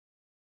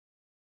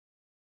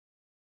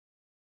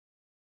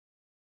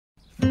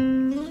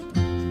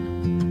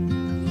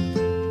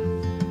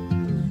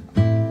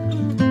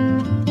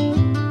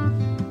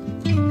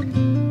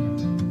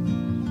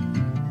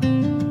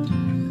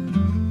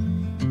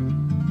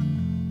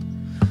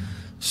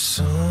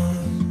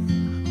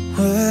Somewhere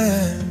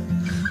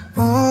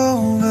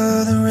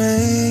over the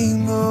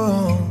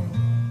rainbow,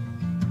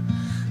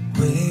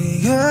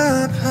 way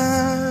up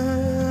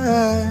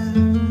high,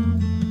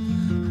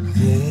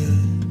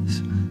 there's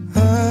a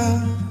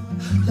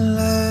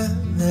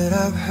land that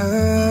I've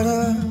heard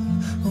of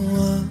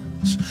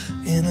once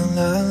in a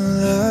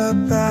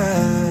lullaby.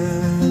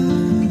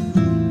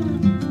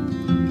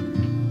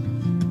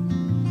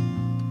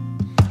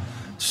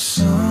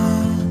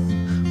 Somewhere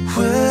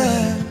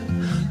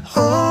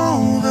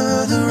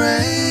over the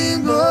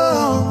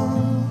rainbow,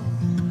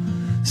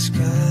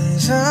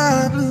 skies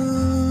are blue,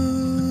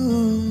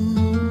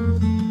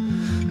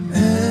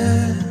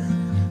 and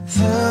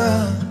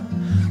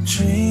the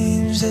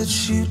dreams that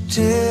you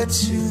dare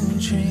to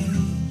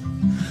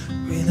dream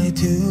really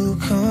do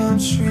come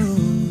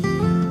true.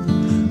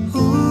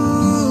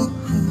 Ooh.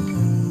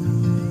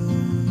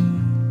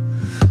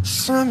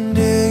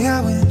 Someday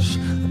I wish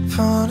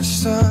upon a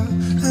star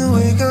and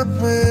wake up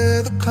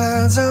where the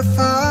clouds are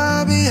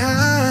far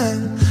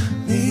behind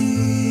me,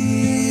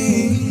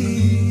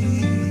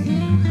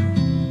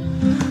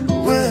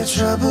 where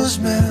troubles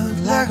melt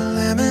like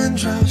lemon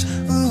drops.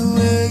 Ooh,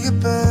 way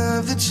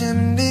above the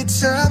chimney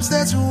tops,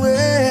 that's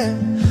where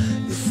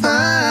you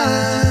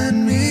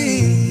find me.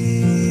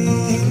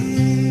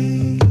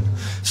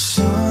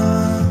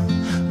 Somewhere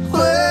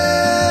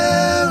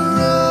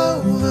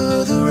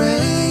over the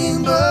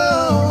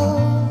rainbow,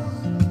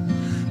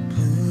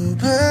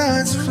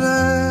 bluebirds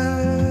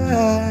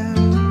fly,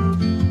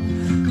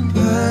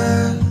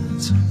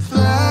 birds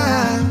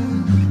fly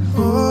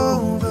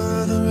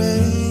over the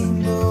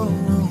rainbow.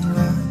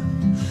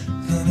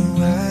 Then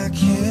why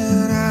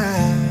can't I?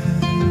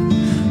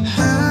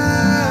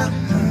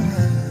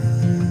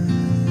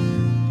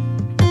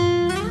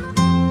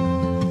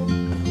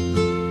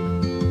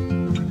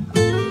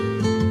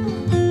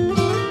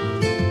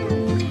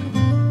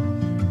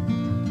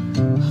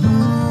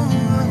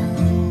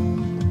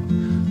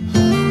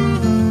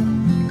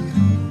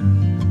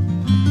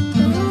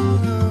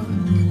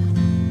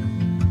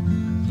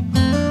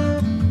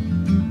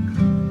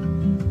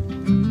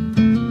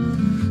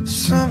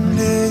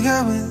 Someday I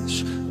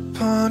wish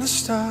upon a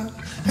star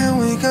and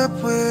wake up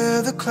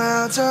where the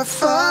clouds are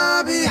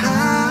far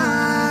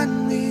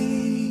behind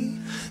me,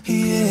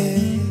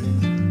 yeah,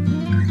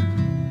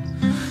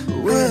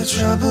 where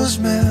troubles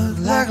melt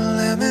like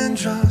lemon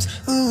drops.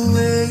 Ooh,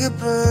 way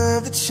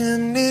above the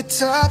chimney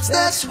tops,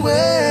 that's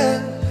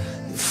where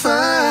you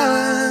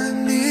find